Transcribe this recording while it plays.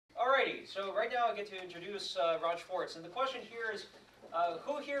Alrighty, so right now I get to introduce Ron Schwartz, and the question here is,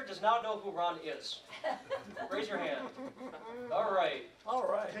 who here does not know who Ron is? Raise your hand. All right. All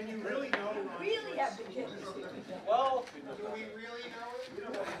right. Can you really know Ron? Really have to get this. Well, Do we really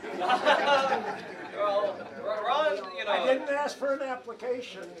know it? well, Ron, you know. I didn't ask for an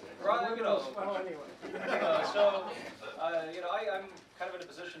application. Ron, you know. Well, anyway. You know, I'm kind of in a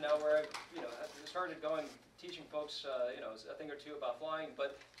position now where I've started teaching folks, a thing or two about flying,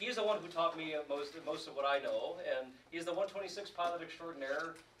 but he's the one who taught me most of what I know, and he's the 126 pilot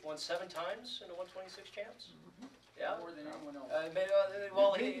extraordinaire, won 7 times in the 126 champs. Yeah. More than anyone else.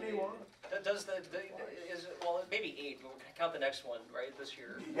 Well, Beat me one. does maybe 8. We'll count the next one right this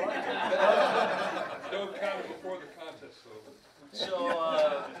year. Don't count it before the contest, though. So,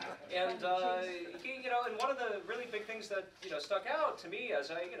 and one of the really big things that stuck out to me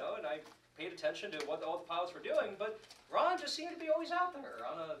as I paid attention to what all the pilots were doing, but Ron just seemed to be always out there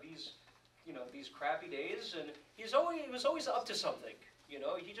on these crappy days, and he was always up to something.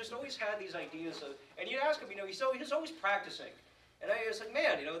 He just always had these ideas of, and you ask him, he was always practicing. And I was like,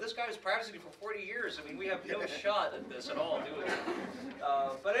 man, this guy was practicing for 40 years. I mean, we have no shot at this at all, do we?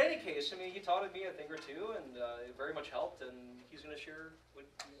 But in any case, he taught me a thing or two, and it very much helped, and he's going to share with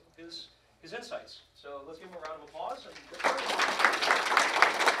his insights. So let's give him a round of applause. And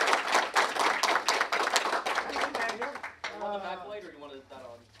Daniel. you want the backlight, or you want that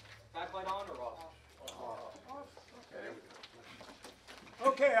on? Backlight on or off?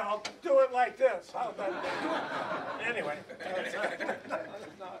 Okay, I'll do it like this. How's that? Anyway,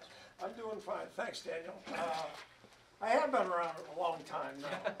 I'm doing fine. Thanks, Daniel. I have been around a long time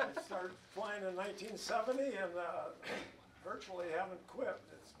now. I started flying in 1970 and virtually haven't quit.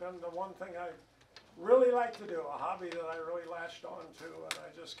 It's been the one thing I really like to do, a hobby that I really latched on to, and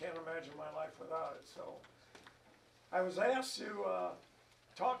I just can't imagine my life without it. So I was asked to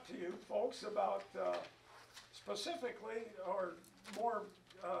talk to you folks about specifically, or more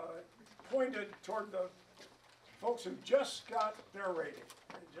pointed toward the folks who just got their rating.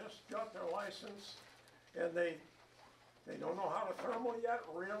 They just got their license, and they don't know how to thermal yet,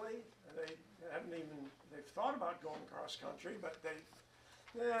 really. They've thought about going cross country, but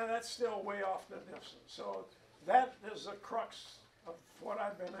that's still way off in the distance. So that is the crux of what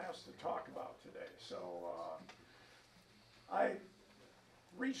I've been asked to talk about today. So I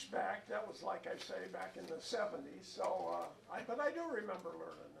reached back, that was like I say back in the 70s, so but I do remember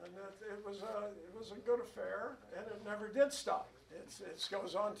learning, and it was a good affair, and it never did stop. It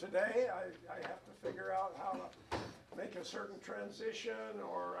goes on today. I have to figure out how to make a certain transition,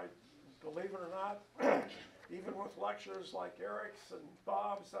 or believe it or not, even with lectures like Eric's and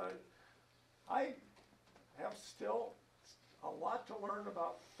Bob's, I have still a lot to learn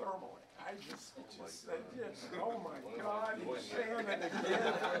about thermaling. Oh my God, he's saying it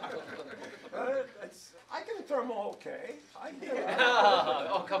again. I can thermal okay. I get it.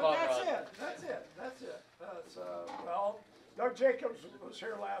 Oh, come on, That's Ron. it. Well, Doug Jacobs was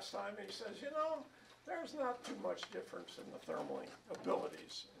here last time, and he says, there's not too much difference in the thermaling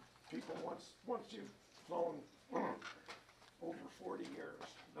abilities. People, once you've flown over 40 years.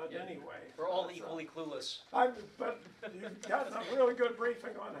 But anyway. We're all equally clueless. But you've gotten a really good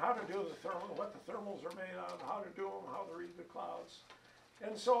briefing on how to do the thermal, what the thermals are made of, how to do them, how to read the clouds.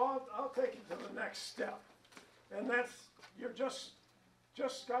 And so I'll take you to the next step. And that's, you're just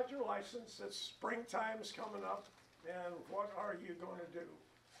got your license, it's springtime's coming up, and what are you going to do?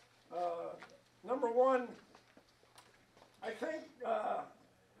 Number one, I think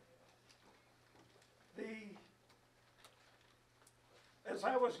as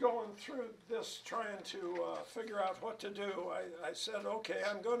I was going through this, trying to figure out what to do, I said, okay,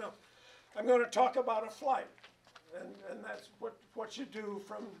 I'm going to talk about a flight, and that's what you do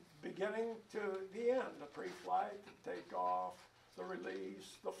from beginning to the end: the pre-flight, the takeoff, the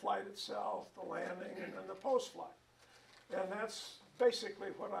release, the flight itself, the landing, and then the post-flight. And that's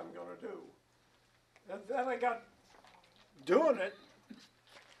basically what I'm going to do. And then I got doing it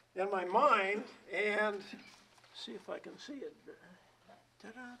in my mind, and see if I can see it.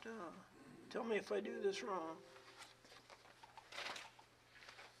 Da-da-da. Tell me if I do this wrong.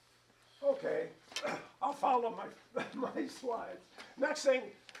 Okay, I'll follow my slides. Next thing,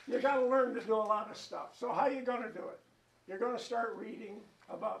 you got to learn to do a lot of stuff. So how are you going to do it? You're going to start reading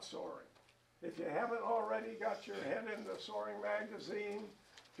about soaring. If you haven't already got your head into Soaring Magazine,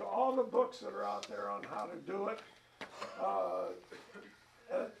 to all the books that are out there on how to do it,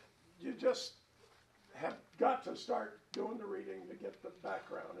 you just have got to start doing the reading to get the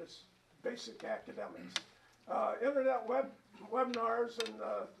background. It's basic academics. Internet webinars and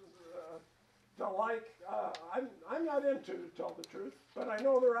I'm not into, to tell the truth, but I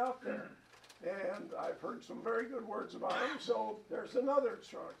know they're out there. And I've heard some very good words about them, so there's another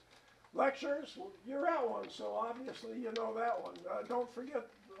choice. Lectures, well, you're at one, so obviously you know that one. Don't forget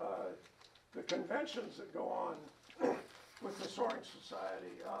the conventions that go on with the Soaring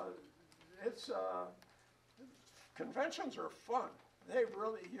Society. Conventions are fun. They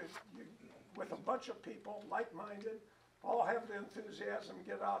really, you with a bunch of people, like-minded, all have the enthusiasm,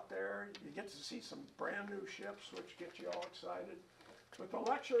 get out there. You get to see some brand new ships, which get you all excited. But the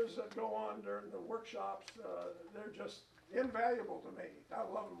lectures that go on during the workshops, they're just invaluable to me. I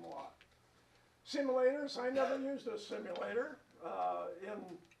love them a lot. Simulators, I never used a simulator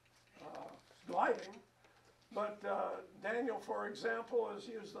in gliding, but Daniel, for example, has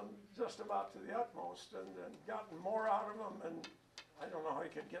used them just about to the utmost and gotten more out of them, and I don't know how he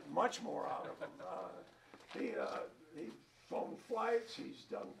could get much more out of them. He's flown flights, he's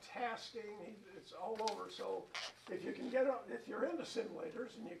done tasking, it's all over. So if you can if you're into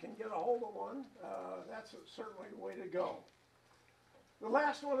simulators and you can get a hold of one, that's certainly the way to go. The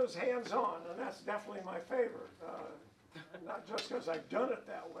last one is hands-on, and that's definitely my favorite. Not just because I've done it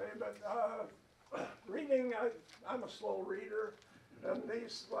that way, but reading, I'm a slow reader, and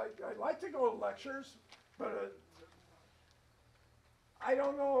I like to go to lectures, but I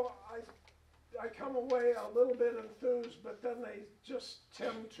don't know, I come away a little bit enthused, but then they just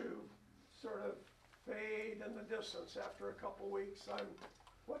tend to sort of fade in the distance after a couple weeks.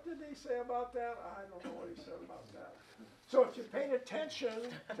 What did they say about that? I don't know what he said about that. So if you paid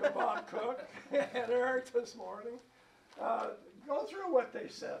attention to Bob Cook and Eric this morning, go through what they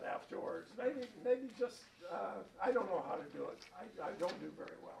said afterwards. Maybe just, I don't know how to do it. I don't do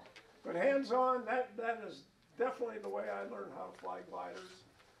very well. But hands-on, that is definitely the way I learned how to fly gliders.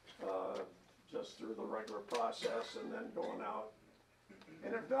 Just through the regular process and then going out.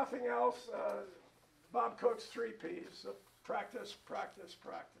 And if nothing else, Bob Cook's 3 Ps, practice, practice,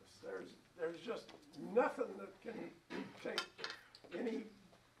 practice. There's just nothing that can take any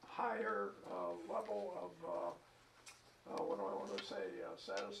higher level of, what do I want to say,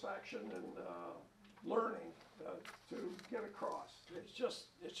 satisfaction and learning to get across. It's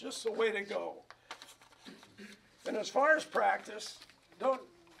just the way to go. And as far as practice,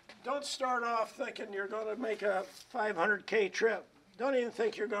 don't start off thinking you're going to make a 500K trip. Don't even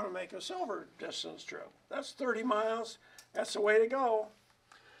think you're going to make a silver distance trip. That's 30 miles. That's the way to go.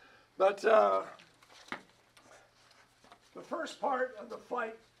 But the first part of the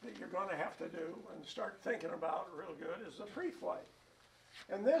flight that you're going to have to do and start thinking about real good is the pre-flight.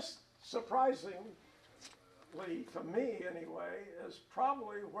 And this, surprisingly, to me anyway, is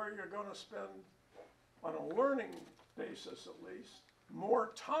probably where you're going to spend, on a learning basis at least,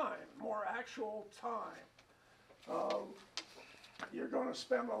 more time, more actual time. You're going to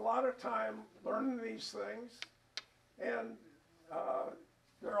spend a lot of time learning these things, and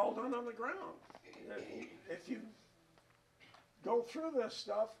they're all done on the ground. If you go through this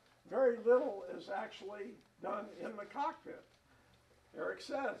stuff, very little is actually done in the cockpit. Eric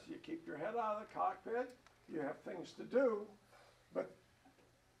says you keep your head out of the cockpit, you have things to do, but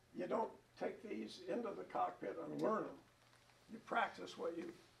you don't take these into the cockpit and learn them. You practice what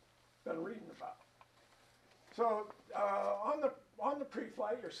you've been reading about. So on the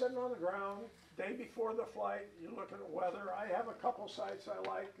pre-flight, you're sitting on the ground. Day before the flight, you're looking at weather. I have a couple sites I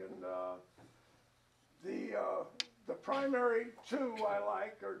like, and the primary 2 I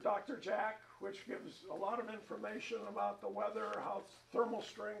like are Dr. Jack, which gives a lot of information about the weather, how thermal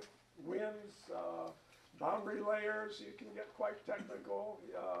strength, winds, boundary layers. You can get quite technical.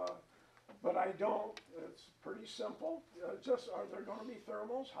 But I don't. It's pretty simple. Just, are there going to be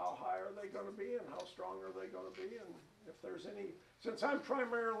thermals? How high are they going to be, and how strong are they going to be? And if there's any, since I'm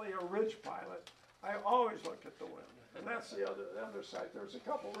primarily a ridge pilot, I always look at the wind. And that's the other site. There's a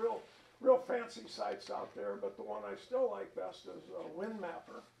couple real fancy sites out there, but the one I still like best is Wind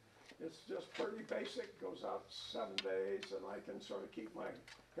Mapper. It's just pretty basic. Goes out 7 days, and I can sort of keep my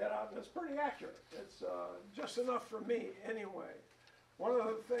head out, and it's pretty accurate. It's just enough for me anyway. One of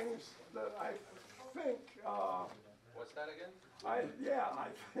the things that I think, what's that again?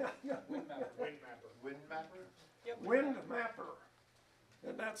 Wind mapper. Wind mapper? Yep. Wind Mapper,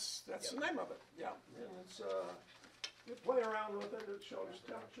 and that's the name of it. Yeah, and it's you play around with it. It shows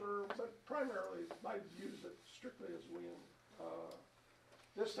temperature, but primarily I use it strictly as wind.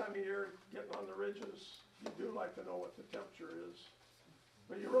 This time of year, getting on the ridges, you do like to know what the temperature is.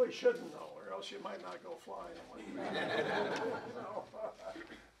 But you really shouldn't know, or else you might not go flying.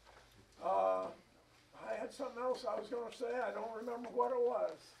 I had something else I was going to say. I don't remember what it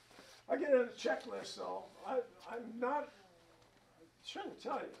was. I get in a checklist, though. I'm not shouldn't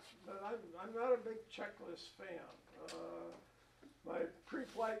tell you, but I'm not a big checklist fan. My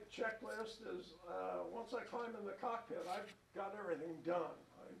pre-flight checklist is, once I climb in the cockpit, I've got everything done.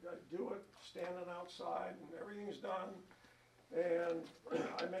 I do it standing outside and everything's done, and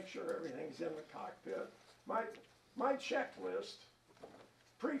I make sure everything's in the cockpit. My checklist,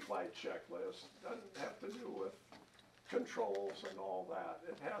 pre-flight checklist, doesn't have to do with controls and all that.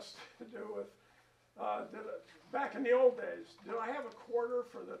 It has to do with, back in the old days, did I have a quarter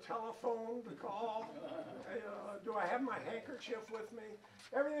for the telephone to call? Do I have my handkerchief with me?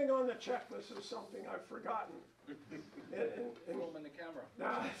 Everything on the checklist is something I've forgotten. Film in the camera.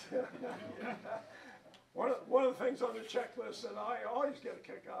 One of the things on the checklist that I always get a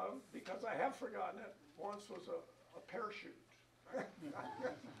kick out of, because I have forgotten it, once was a parachute.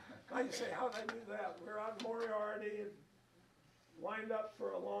 I say, how did I do that? We were out in Moriarty, lined up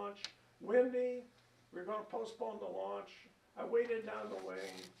for a launch, windy. We were going to postpone the launch. I waited down the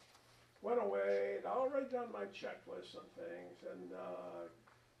wing, went away. I'd already done my checklist and things, and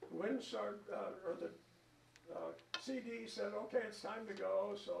the wind started, or the CD said, okay, it's time to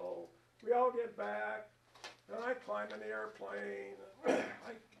go. So we all get back, and I climb in the airplane.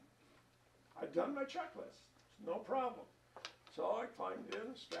 I'd done my checklist, no problem. So I climbed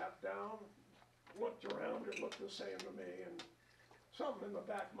in, strapped down, looked around, it looked the same to me, and something in the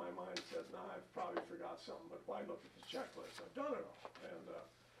back of my mind said, nah, I've probably forgot something, but why look at the checklist? I've done it all.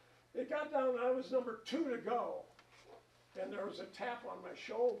 And it got down, I was number 2 to go, and there was a tap on my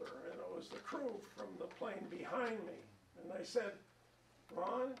shoulder, and it was the crew from the plane behind me. And they said,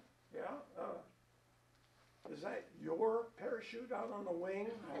 Ron, yeah, is that your parachute out on the wing?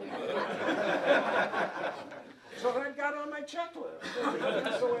 So that got on my checklist.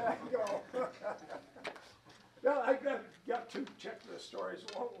 That's the way I go. Well, I got 2 checklist stories.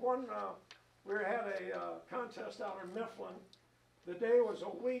 One, we had a contest out in Mifflin. The day was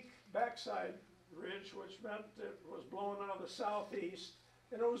a weak backside ridge, which meant it was blowing out of the southeast,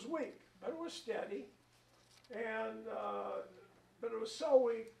 and it was weak, but it was steady. And but it was so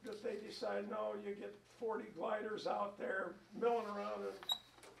weak that they decided, no, you get 40 gliders out there milling around at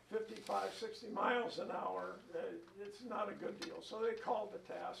 55, 60 miles an hour. It's not a good deal. So they called the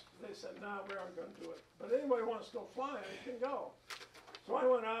task. They said, no, we aren't going to do it. But anybody wants to go flying, it can go. So I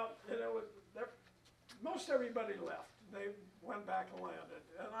went out, and it was, most everybody left. They went back and landed.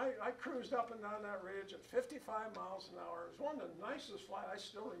 And I cruised up and down that ridge at 55 miles an hour. It was one of the nicest flights. I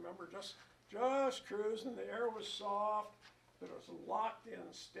still remember just cruising. The air was soft. It was locked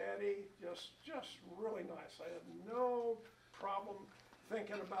in, steady, just really nice. I had no problem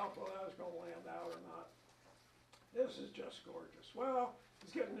thinking about whether I was going to land out or not. This is just gorgeous. Well,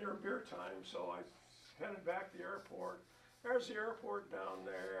 it's getting near beer time, so I headed back to the airport. There's the airport down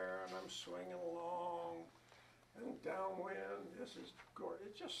there, and I'm swinging along, and downwind. This is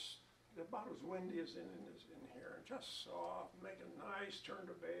gorgeous. It's just about as windy as in here, and just soft, making a nice turn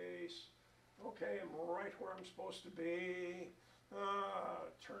to base. Okay, I'm right where I'm supposed to be.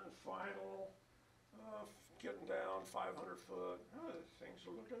 Turn final. Getting down 500 foot. Things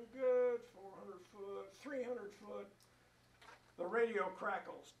are looking good. 400 foot, 300 foot. The radio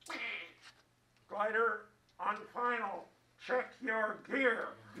crackles. Glider on final. Check your gear.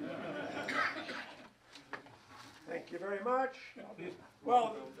 Thank you very much.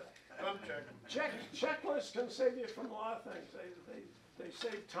 Well, checklists can save you from a lot of things. They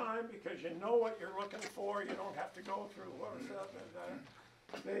save time because you know what you're looking for. You don't have to go through what is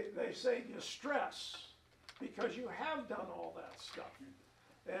that. They save you stress because you have done all that stuff.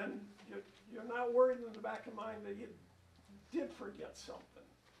 And you're not worried in the back of mind that you did forget something.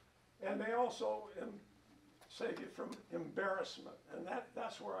 And they also save you from embarrassment. And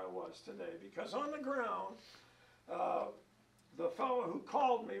that's where I was today. Because on the ground, the fellow who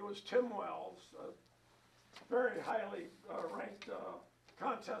called me was Tim Wells, a very highly ranked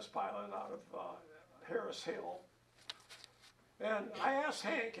contest pilot out of Harris Hill. And I asked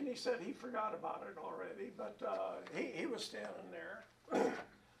Hank, and he said he forgot about it already, but he was standing there.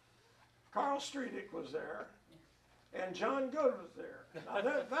 Carl Streedick was there, and John Good was there.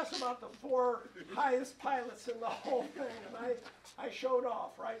 Now that's about the 4 highest pilots in the whole thing, and I showed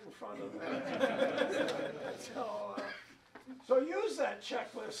off right in front of them. So use that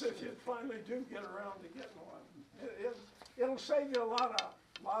checklist if you finally do get around to getting one. It'll save you a lot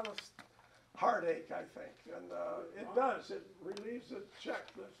of heartache, I think, and it does. It relieves the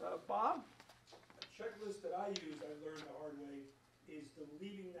checklist. Bob? The checklist that I use, I learned the hard way, is the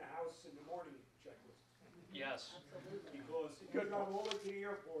leaving the house in the morning checklist. Yes. Because if you drive all the way to the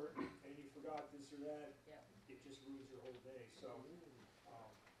airport and you forgot this or that, it just ruins your whole day. So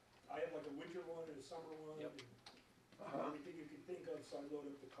I have like a winter one and a summer one. Yep. And Everything you can think of, so I load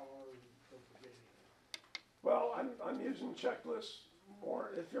up the car and don't forget anything. Well, I'm using checklists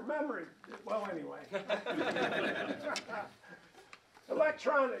more, if your memory, well, anyway.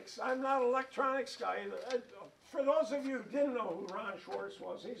 Electronics, I'm not an electronics guy either. For those of you who didn't know who Ron Schwartz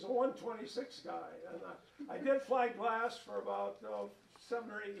was, he's a 126 guy. And I did fly glass for about 7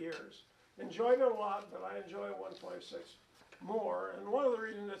 or 8 years. Enjoyed it a lot, but I enjoy 126 more. And one of the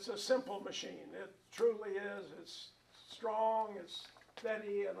reasons, it's a simple machine. It truly is. It's strong, it's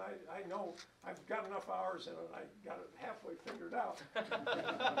steady, and I know I've got enough hours in it. I got it halfway figured out.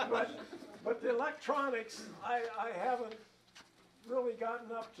 but the electronics, I haven't really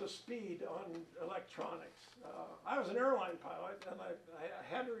gotten up to speed on electronics. I was an airline pilot, and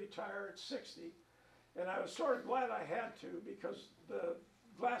I had to retire at 60, and I was sort of glad I had to, because the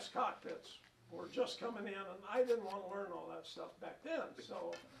glass cockpits were just coming in, and I didn't want to learn all that stuff back then.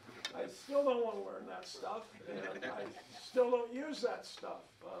 So I still don't want to learn that stuff, and I still don't use that stuff.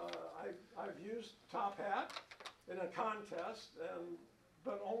 I've used Top Hat in a contest,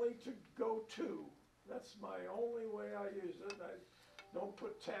 but only to go to. That's my only way I use it. I don't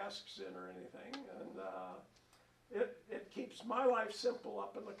put tasks in or anything, and it keeps my life simple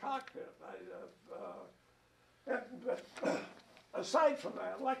up in the cockpit. But aside from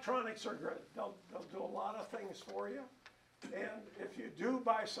that, electronics are great. They'll do a lot of things for you. And if you do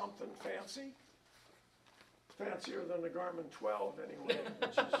buy something fancy, fancier than the Garmin 12 anyway,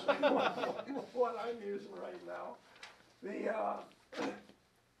 which is what I'm using right now,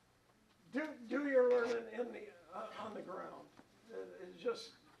 do your learning on the ground. It's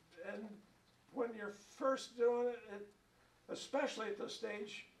just, and when you're first doing it, especially at the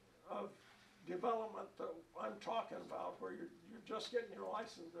stage of development that I'm talking about, where you're just getting your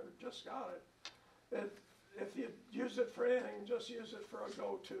license or just got it, if you use it for anything, just use it for a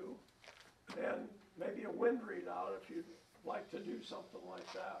go-to, and maybe a wind readout if you'd like to do something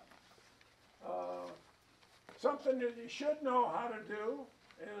like that. Something that you should know how to do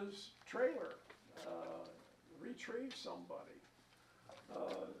is trailer, retrieve somebody.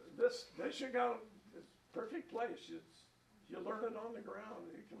 This you got, it's a perfect place. You learn it on the ground.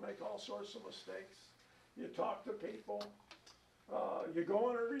 You can make all sorts of mistakes. You talk to people. You go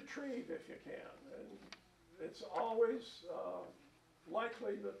on a retrieve if you can. And it's always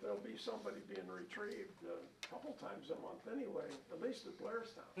likely that there'll be somebody being retrieved a couple times a month anyway, at least at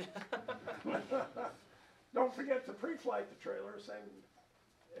Blairstown. Don't forget to pre-flight the trailer, same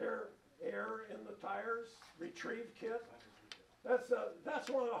air in the tires, retrieve kit. That's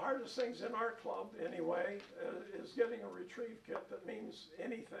one of the hardest things in our club anyway, is getting a retrieve kit that means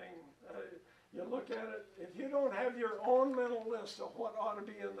anything. You look at it, if you don't have your own mental list of what ought to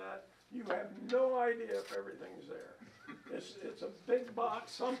be in that, you have no idea if everything's there. It's a big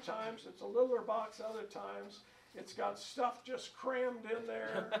box sometimes, it's a littler box other times. It's got stuff just crammed in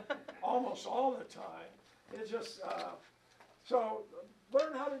there almost all the time. It's just, so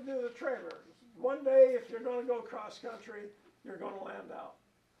learn how to do the trailer. One day if you're going to go cross country, you're going to land out.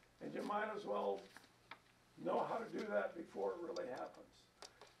 And you might as well know how to do that before it really happens.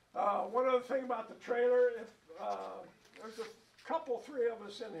 One other thing about the trailer, there's a couple, 3 of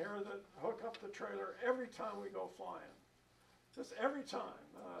us in here that hook up the trailer every time we go flying. Just every time.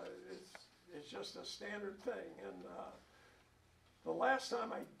 It's just a standard thing. And the last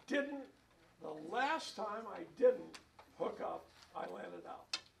time I didn't hook up, I landed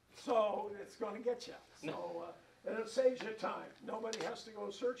out. So it's going to get you. So, and it saves you time. Nobody has to go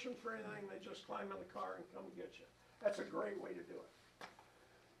searching for anything. They just climb in the car and come get you. That's a great way to do it.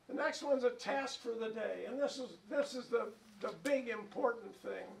 The next one's a task for the day, and this is the big important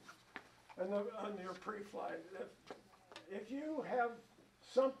thing on your pre-flight. If you have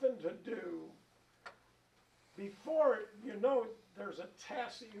something to do before, you know there's a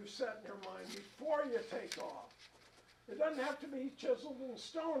task that you set in your mind before you take off. It doesn't have to be chiseled in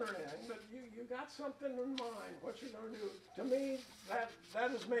stone or anything, but you got something in mind, what you're going to do. To me, that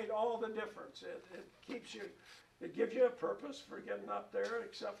has made all the difference. It keeps you, it gives you a purpose for getting up there,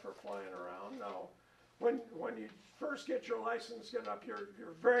 except for flying around. Now, when you first get your license, get up, you're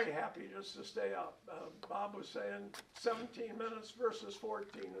very happy just to stay up. Bob was saying 17 minutes versus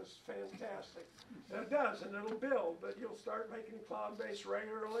 14 is fantastic. And it does, and it'll build, but you'll start making cloud base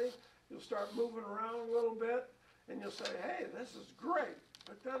regularly. You'll start moving around a little bit. And you'll say, hey, this is great.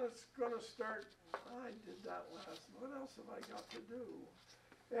 But then it's going to start, I did that last, what else have I got to do?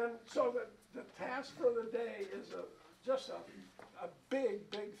 And so the task for the day is just a big,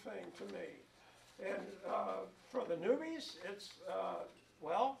 big thing to me. And for the newbies, it's,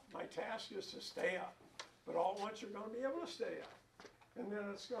 well, my task is to stay up. But all at once you're going to be able to stay up. And then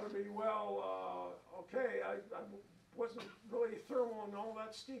it's going to be, well, okay, wasn't really thermaling all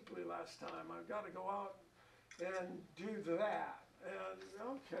that steeply last time. I've got to go out and do that. And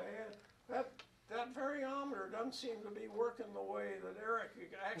okay, that variometer doesn't seem to be working the way that Eric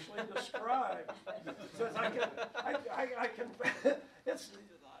actually described. Says I can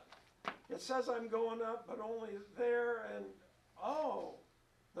it says I'm going up, but only there, and oh,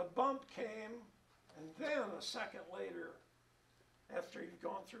 the bump came, and then a second later, after you've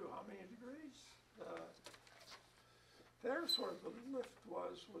gone through how many degrees? There's where the lift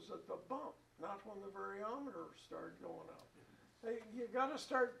was at the bump, not when the variometer started going up. You got to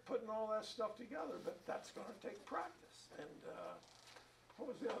start putting all that stuff together, but that's going to take practice. And what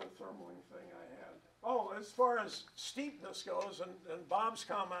was the other thermaling thing I had? Oh, as far as steepness goes, and Bob's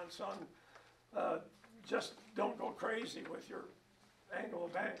comments on just don't go crazy with your angle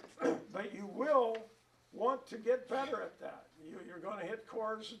of bank, but you will want to get better at that. You're going to hit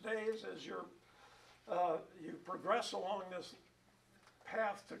course days as you progress along this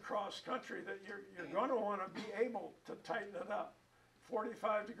path to cross country that you're going to want to be able to tighten it up.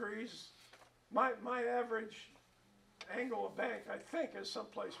 45 degrees, my average angle of bank, I think, is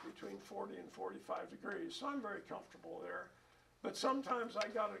someplace between 40 and 45 degrees, so I'm very comfortable there. But sometimes I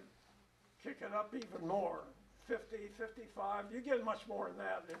got to kick it up even more, 50, 55. You get much more than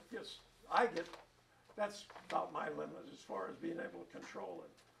that. That's about my limit as far as being able to control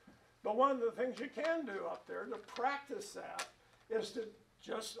it. But one of the things you can do up there to practice that is to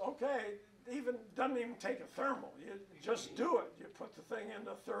just, okay, doesn't even take a thermal. You just do it. You put the thing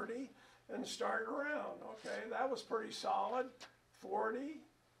into 30 and start around. Okay, that was pretty solid. 40,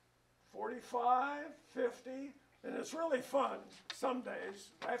 45, 50, and it's really fun some days.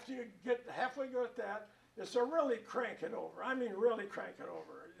 After you get halfway good at that, is to really crank it over. I mean, really crank it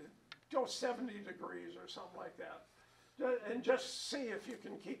over. Go 70 degrees or something like that. And just see if you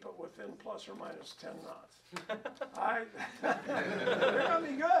can keep it within plus or minus 10 knots. They're going to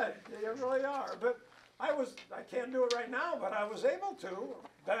be good. They really are. But I can't do it right now, but I was able to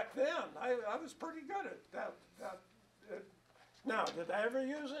back then. I was pretty good at that. Now, did I ever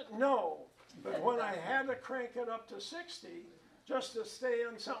use it? No. But when I had to crank it up to 60, just to stay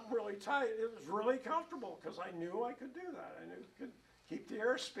in something really tight, it was really comfortable because I knew I could do that. I knew I could keep the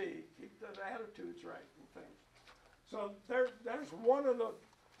airspeed, keep the attitudes right and things. So there's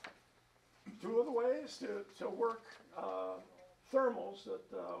two of the ways to work thermals that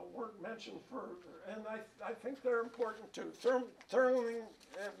weren't mentioned further, and I think they're important too. Thermaling,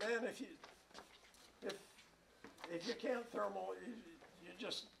 man, if you can't thermal, you're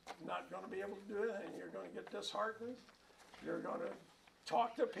just not going to be able to do anything. You're going to get disheartened. You're going to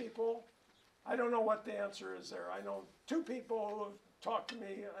talk to people. I don't know what the answer is there. I know two people who have talked to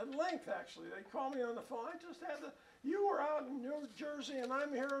me at length, actually. They called me on the phone. I just had to. You were out in New Jersey and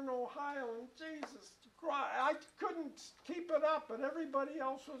I'm here in Ohio, and Jesus Christ, I couldn't keep it up, and everybody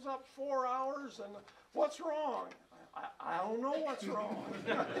else was up 4 hours, and what's wrong? I don't know what's wrong.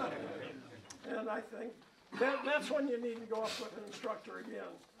 And I think that's when you need to go up with an instructor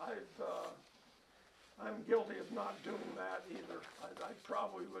again. I'm guilty of not doing that either. I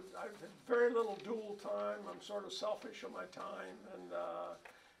probably would. I've had very little dual time. I'm sort of selfish of my time, and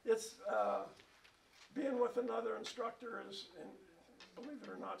it's being with another instructor is, believe it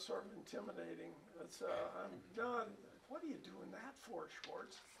or not, sort of intimidating. It's what are you doing that for,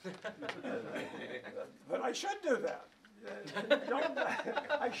 Schwartz? But I should do that.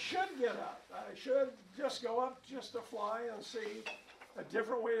 I should get up. I should just go up just to fly and see a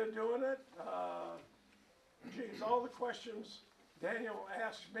different way of doing it. Geez, all the questions Daniel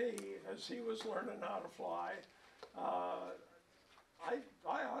asked me as he was learning how to fly, I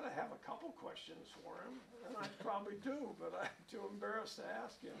ought to have a couple questions for him, and I probably do, but I'm too embarrassed to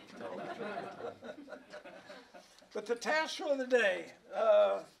ask him. To tell the truth. But the task for the day,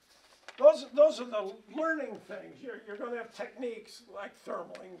 those are the learning things. You're going to have techniques like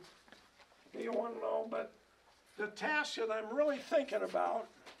thermaling that you want to know, but the tasks that I'm really thinking about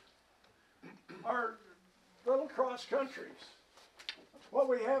are little cross countries. What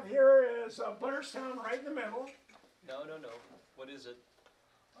we have here is Blairstown right in the middle. No. What is it?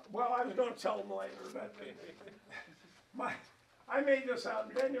 Well, I was going to tell them later, but I made this out,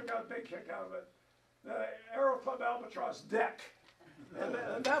 and Daniel got a big kick out of it. The Aero Club Albatross deck.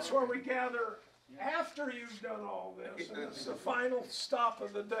 And that's where we gather after you've done all this. And it's the final stop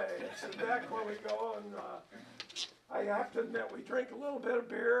of the day. It's the deck where we go, and I have to admit, we drink a little bit of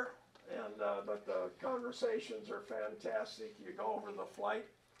beer, and but the conversations are fantastic. You go over the flight,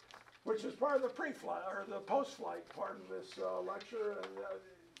 which is part of the pre-flight, or the post-flight part of this lecture, and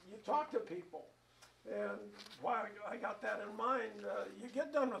you talk to people. And why I got that in mind, you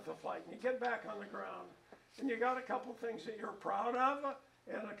get done with the flight, and you get back on the ground, and you got a couple things that you're proud of,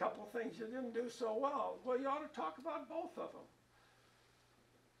 and a couple things you didn't do so well. Well, you ought to talk about both of them.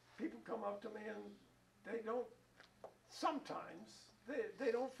 People come up to me and they don't, sometimes,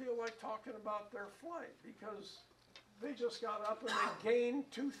 they don't feel like talking about their flight because they just got up and they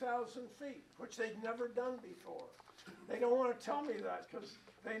gained 2,000 feet, which they'd never done before. They don't want to tell me that because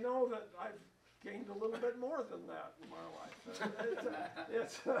they know that I've gained a little bit more than that in my life.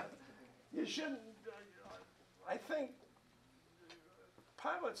 You shouldn't, I think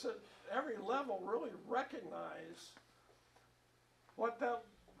pilots at every level really recognize what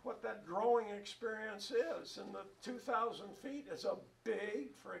that growing experience is, and the 2,000 feet is a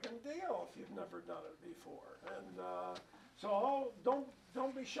big friggin' deal if you've never done it before. And so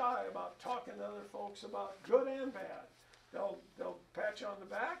don't be shy about talking to other folks about good and bad. They'll pat you on the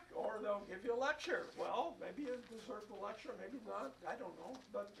back, or they'll give you a lecture. Well, maybe you deserve the lecture, maybe not. I don't know.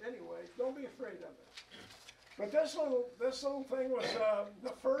 But anyway, don't be afraid of it. But this little thing was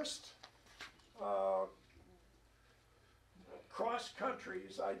the first cross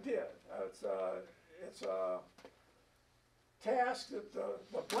countries I did. It's a task at the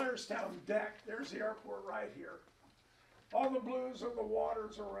Blairstown deck. There's the airport right here. All the blues of the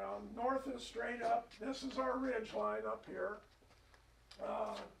waters around. North is straight up. This is our ridge line up here.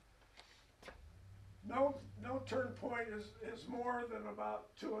 No turn point is more than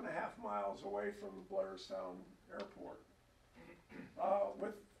about 2.5 miles away from Blairstown Airport.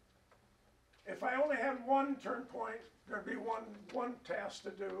 If I only had one turn point, there'd be one task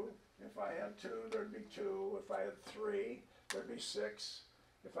to do. If I had two, there'd be two. If I had three, there'd be 6.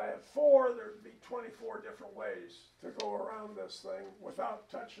 If I had 4, there'd be 24 different ways to go around this thing without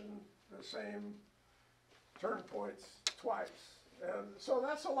touching the same turn points twice. And so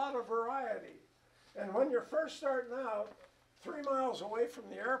that's a lot of variety. And when you're first starting out, 3 miles away from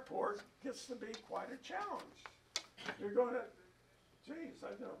the airport gets to be quite a challenge. You're going to, geez,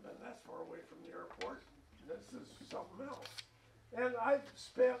 I've never been that far away from the airport. This is something else. And I've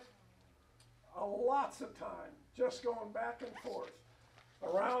spent lots of time just going back and forth.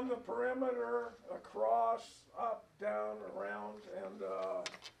 Around the perimeter, across, up, down, around, and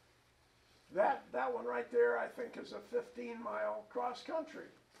that one right there I think is a 15-mile cross country.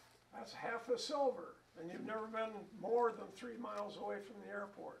 That's half a silver, and you've never been more than 3 miles away from the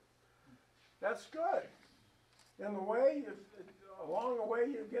airport. That's good. And along the way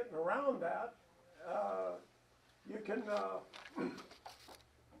you're getting around that, you can,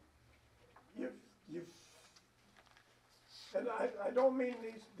 and I don't mean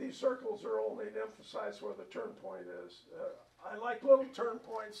these circles are only to emphasize where the turn point is. I like little turn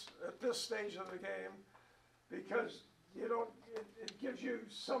points at this stage of the game because it gives you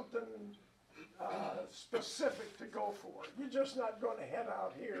something specific to go for. You're just not going to head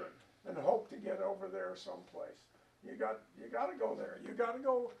out here and hope to get over there someplace. You got to go there. You're going to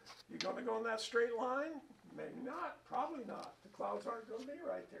go in that straight line? Maybe not. Probably not. The clouds aren't going to be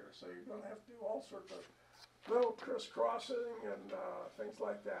right there, so you're going to have to do all sorts of little crisscrossing and things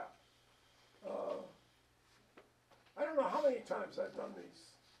like that. I don't know how many times I've done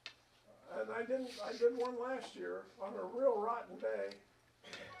these, and I did one last year on a real rotten day,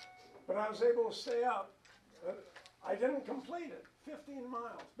 but I was able to stay up. I didn't complete it, 15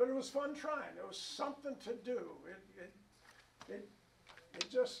 miles, but it was fun trying. It was something to do.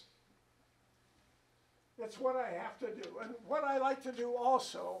 It's what I have to do, and what I like to do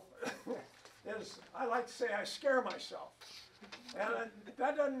also is I like to say I scare myself. And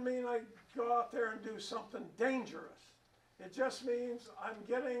that doesn't mean I go out there and do something dangerous. It just means I'm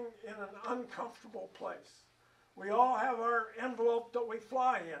getting in an uncomfortable place. We all have our envelope that we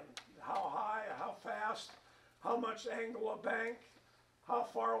fly in. How high, how fast, how much angle of bank, how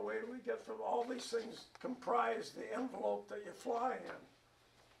far away we get from all these things comprise the envelope that you fly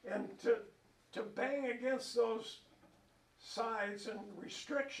in. And to bang against those sides and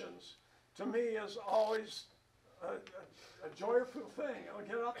restrictions, to me, is always a joyful thing. I'll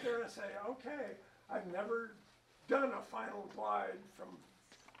get up there and say, okay, I've never done a final glide from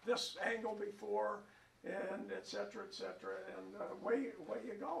this angle before, and et cetera, and away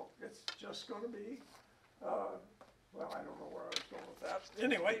you go. It's just going to be, well, I don't know where I was going with that.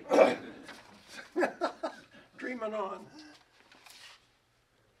 Anyway, dreaming on.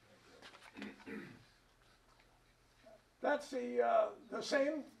 That's the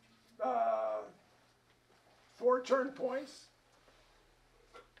same 4 turn points.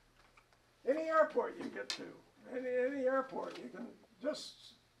 Any airport you get to, any airport, you can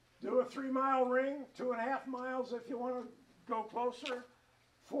just do a 3-mile ring, 2.5 miles if you want to go closer.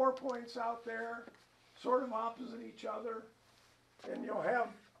 4 points out there, sort of opposite each other, and you'll have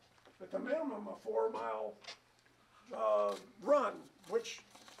at the minimum a 4-mile run, which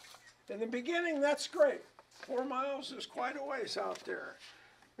in the beginning, that's great. 4 miles is quite a ways out there.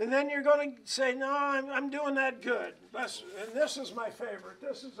 And then you're going to say, no, I'm doing that good. And this is my favorite.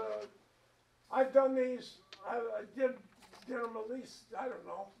 This is I've done these, I did them at least, I don't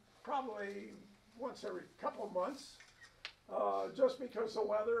know, probably once every couple of months, just because the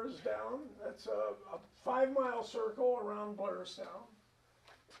weather is down. It's a 5-mile circle around Blairstown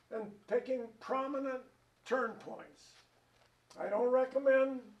and picking prominent turn points. I don't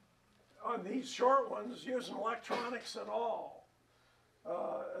recommend on these short ones using electronics at all,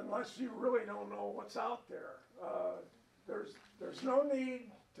 unless you really don't know what's out there. There's no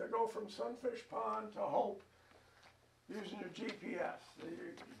need to go from Sunfish Pond to Hope using your GPS.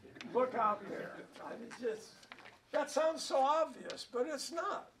 You look out there. I mean, that sounds so obvious, but it's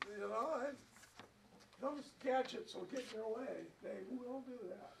not. You know, those gadgets will get in your way. They will do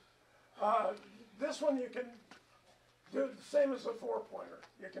that. This one you can do the same as a 4-pointer.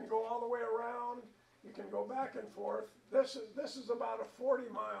 You can go all the way around. You can go back and forth. This is about a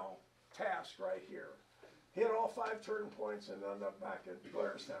 40-mile task right here. Hit all 5 turn points and end up back at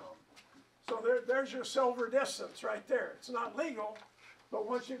Blairstown. So there's your silver distance right there. It's not legal, but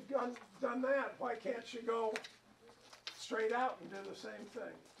once you've done that, why can't you go straight out and do the same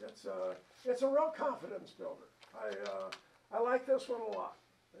thing? It's a real confidence builder. I like this one a lot.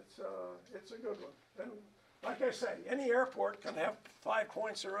 It's a good one. And like I say, any airport can have 5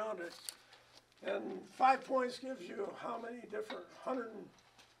 points around it. And 5 points gives you how many different,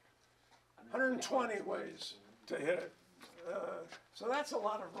 120 ways to hit it. So that's a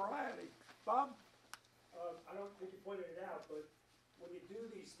lot of variety. Bob? I don't think you pointed it out, but when you do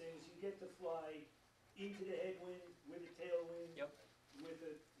these things, you get to fly into the headwind, with the tailwind, Yep. with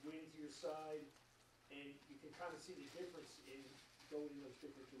the wind to your side, and you can kind of see the difference in going in those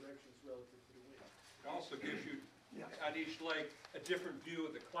different directions relative to the wind. It also gives you, Yeah. on each leg, a different view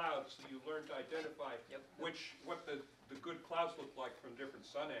of the clouds, so you learn to identify Yep. what the good clouds look like from different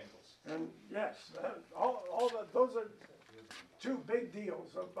sun angles. And yes, those are 2 big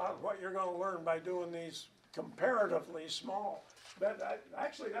deals about what you're going to learn by doing these comparatively small. But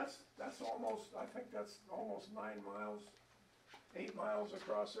actually, that's almost, I think that's almost 9 miles, 8 miles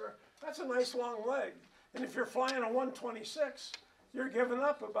across there. That's a nice long leg. And if you're flying a 126, you're giving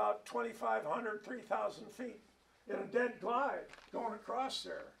up about 2,500, 3,000 feet in a dead glide going across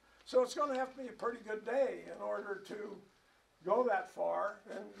there. So it's going to have to be a pretty good day in order to go that far,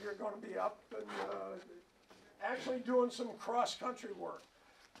 and you're going to be up and actually doing some cross-country work.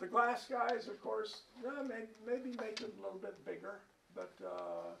 The glass guys, of course, maybe make it a little bit bigger, but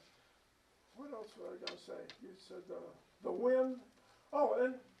what else was I going to say? You said the wind. Oh,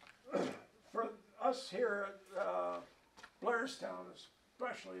 and for us here at Blairstown,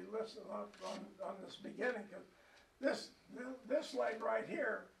 especially, listen up on this beginning, because this leg right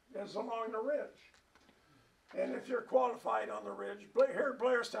here is along the ridge. And if you're qualified on the ridge, here at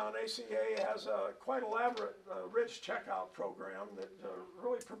Blairstown, ACA has a quite elaborate ridge checkout program that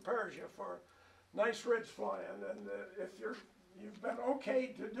really prepares you for nice ridge flying. And if you've been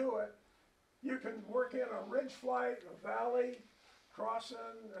okayed to do it, you can work in a ridge flight, a valley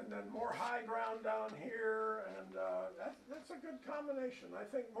crossing, and then more high ground down here. And that's a good combination. I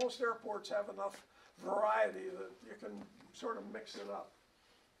think most airports have enough variety that you can sort of mix it up.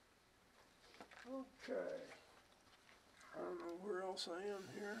 Okay. I don't know where else I am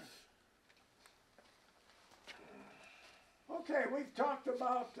here. Okay, we've talked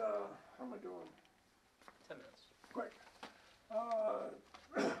about, how am I doing? 10 minutes. Quick.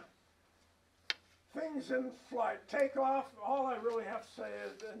 Things in flight. Takeoff, all I really have to say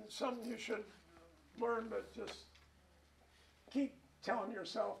is, and something you should learn, but just keep telling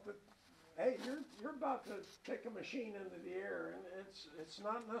yourself that, hey, you're about to take a machine into the air, and it's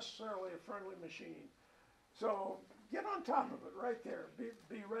not necessarily a friendly machine. So get on top of it right there.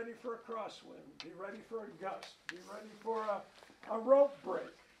 Be ready for a crosswind. Be ready for a gust. Be ready for a rope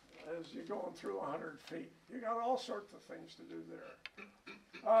break as you're going through 100 feet. You got all sorts of things to do there.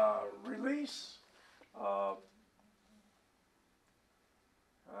 Release. Bob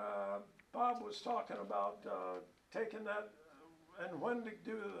was talking about taking that and when to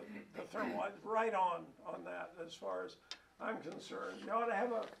do the thermal. Right on that as far as I'm concerned. You ought to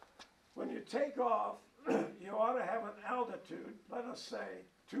have when you take off, you ought to have an altitude, let us say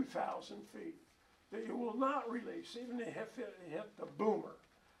 2,000 feet, that you will not release, even if you hit the boomer.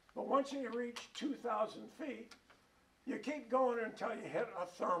 But once you reach 2,000 feet, you keep going until you hit a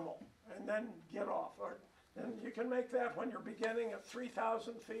thermal, and then get off. And you can make that when you're beginning at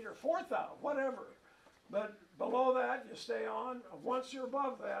 3,000 feet or 4,000, whatever. But below that, you stay on. Once you're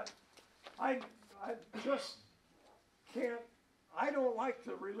above that, I just can't, I don't like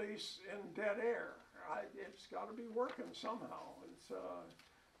to release in dead air. It's gotta be working somehow. It's,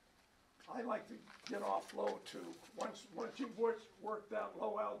 I like to get off low too. Once you've worked that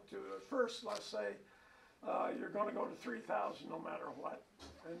low altitude, at first, let's say, you're gonna go to 3,000 no matter what.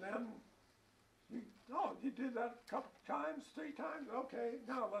 And then, you did that a couple times, 3 times, okay,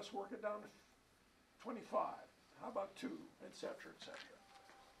 now let's work it down to 25. How about 2, et cetera, et cetera.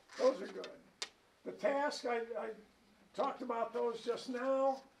 Those are good. The task, I talked about those just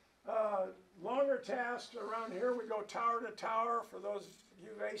now. Longer tasks around here, we go tower to tower. For those you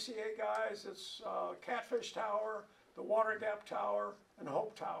ACA guys, it's Catfish Tower, the Water Gap Tower, and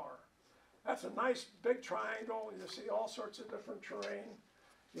Hope Tower. That's a nice big triangle. You see all sorts of different terrain.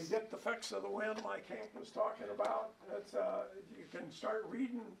 You get the effects of the wind like Hank was talking about. It's, you can start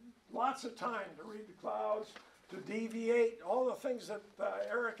reading, lots of time to read the clouds, to deviate, all the things that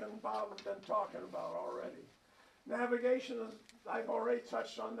Eric and Bob have been talking about already. Navigation, I've already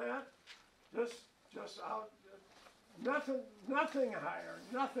touched on that. Just out, nothing higher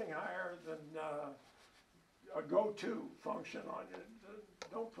than a go-to function on it.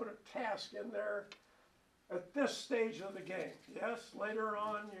 Don't put a task in there at this stage of the game. Yes, later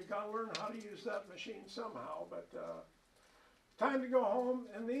on you gotta learn how to use that machine somehow, but time to go home.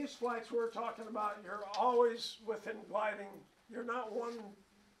 And these flights we're talking about, you're always within gliding. You're not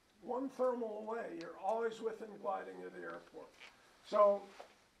one thermal away. You're always within gliding at the airport. So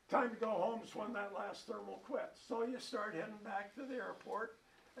time to go home is when that last thermal quits. So you start heading back to the airport,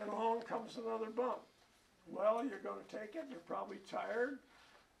 and along comes another bump. Well, you're going to take it. You're probably tired.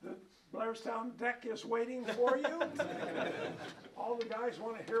 The Blairstown deck is waiting for you. All the guys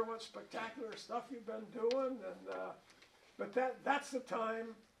want to hear what spectacular stuff you've been doing, and but that's the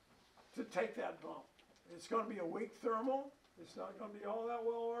time to take that bump. It's going to be a weak thermal. It's not going to be all that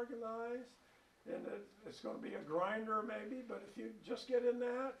well organized, and it's going to be a grinder maybe. But if you just get in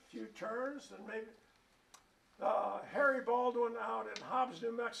that few turns, and maybe Harry Baldwin out in Hobbs,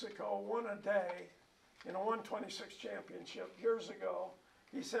 New Mexico, won a day in a 126 championship years ago.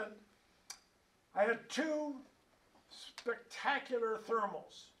 He said, I had 2 spectacular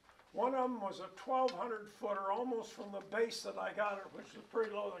thermals. One of them was a 1,200 footer, almost from the base that I got it, which was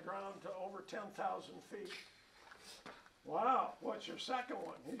pretty low to the ground, to over 10,000 feet. Wow, what's your second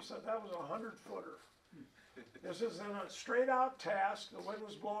one? He said that was a 100 footer. This is in a straight out task. The wind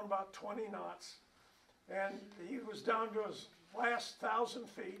was blowing about 20 knots. And he was down to his last 1,000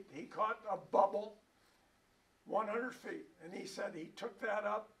 feet. He caught a bubble, 100 feet. And he said he took that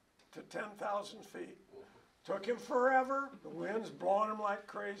up to 10,000 feet. Took him forever. The wind's blowing him like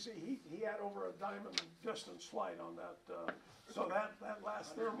crazy. He had over a diamond distance flight on that. So that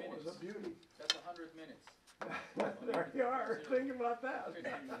last thermal was a beauty. That's 100 minutes. There you are. Think about that.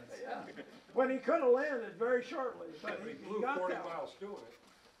 Yeah. When he could have landed very shortly, but He he blew got 40 that. miles doing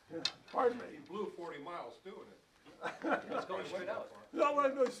it. Pardon me. He blew 40 miles doing it. It's going straight out. No,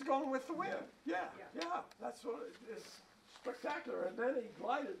 it's going with the wind. Yeah. That's what it is. Spectacular. And then he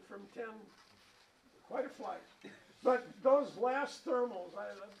glided from 10, quite a flight. But those last thermals,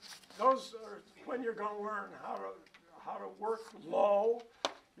 those are when you're going to learn how to work low.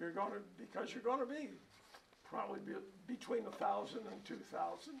 Because you're going to be probably between 1,000 and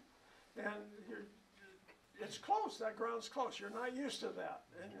 2,000, and it's close. That ground's close. You're not used to that,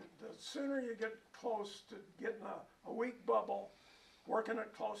 and the sooner you get close to getting a weak bubble, working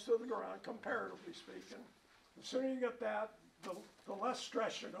it close to the ground, comparatively speaking, the sooner you get that, the less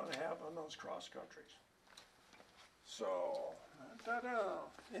stress you're going to have on those cross countries. So,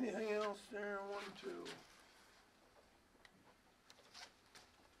 anything else there? 1, 2.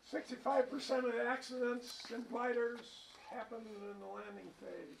 65% of the accidents in gliders happen in the landing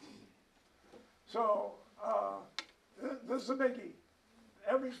phase. So, this is a biggie.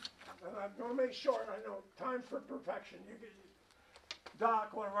 And I'm going to make short, I know, time for perfection.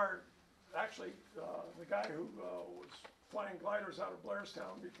 Doc, one of our, actually, the guy who was flying gliders out of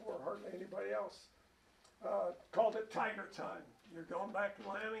Blairstown before hardly anybody else, called it tiger time. You're going back to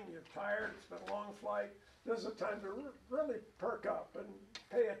landing, you're tired, it's been a long flight. This is a time to really perk up and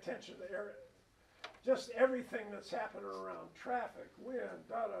pay attention to just everything that's happening around. Traffic, wind,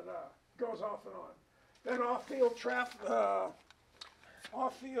 goes off and on. Then off-field traffic,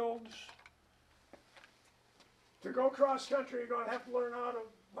 off-field, to go cross-country, you're going to have to learn how to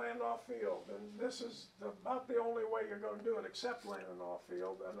land off-field. And this is about the only way you're going to do it, except landing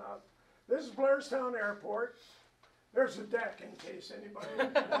off-field. And this is Blairstown Airport. There's a deck in case anybody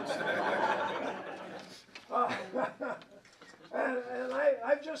wants to. And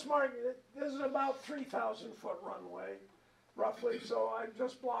I've just marked it. This is about 3,000 foot runway. roughly. So I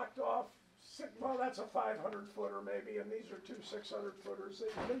just blocked off, well, that's a 500 footer maybe, and these are two 600 footers that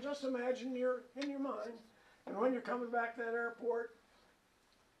you can just imagine in your mind. And when you're coming back to that airport,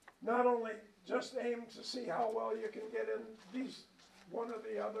 not only just aim to see how well you can get in these, one or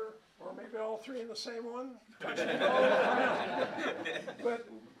the other, or maybe all three in the same one, but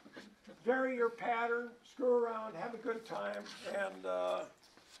vary your pattern, screw around, have a good time, and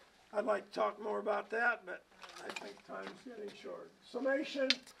I'd like to talk more about that, but I think time's getting short. Summation,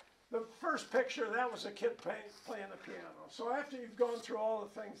 the first picture, that was a kid playing the piano. So after you've gone through all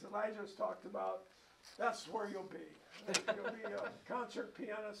the things that I just talked about, that's where you'll be. You'll be a concert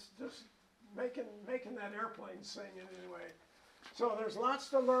pianist, just making that airplane sing in any way. So there's lots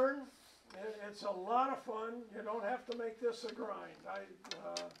to learn. It's a lot of fun. You don't have to make this a grind.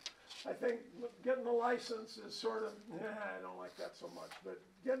 I think getting the license is sort of, I don't like that so much. But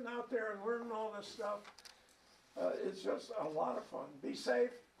getting out there and learning all this stuff, it's just a lot of fun. Be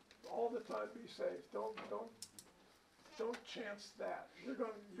safe all the time. Be safe. Don't chance that.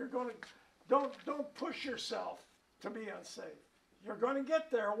 Don't push yourself to be unsafe. You're going to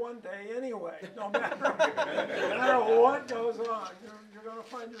get there one day anyway, no matter what goes on. You're going to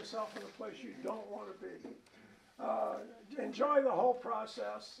find yourself in a place you don't want to be. Enjoy the whole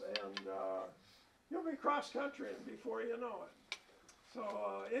process, and you'll be cross-country before you know it. So,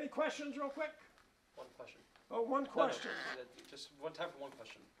 any questions real quick? One question. Oh, one question. No, just one time for one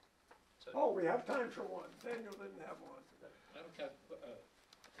question. So, Oh, we have time for one. Daniel didn't have one. I don't have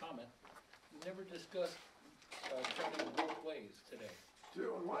a comment. We never discussed turning both ways today.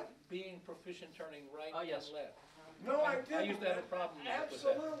 Doing what? Being proficient turning right yes. and left. No, I didn't. I used to have a problem with that.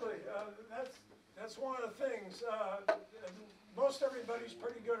 Absolutely. That's one of the things. Most everybody's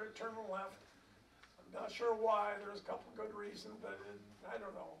pretty good at turning left. I'm not sure why. There's a couple good reasons, but I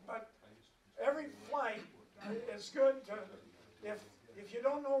don't know. But every flight is good to, if you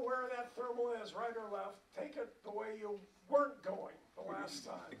don't know where that thermal is, right or left, take it the way you weren't going the last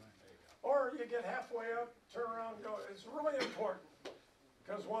time. Or you get halfway up, turn around, and go. It's really important,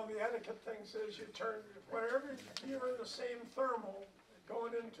 because one of the etiquette things is you turn, wherever you're in the same thermal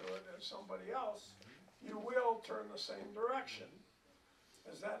going into it as somebody else, you will turn the same direction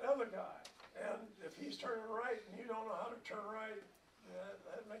as that other guy. And if he's turning right and you don't know how to turn right,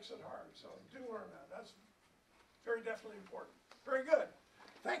 that makes it hard. So do learn that. That's very definitely important. Very good.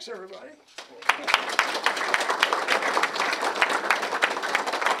 Thanks, everybody.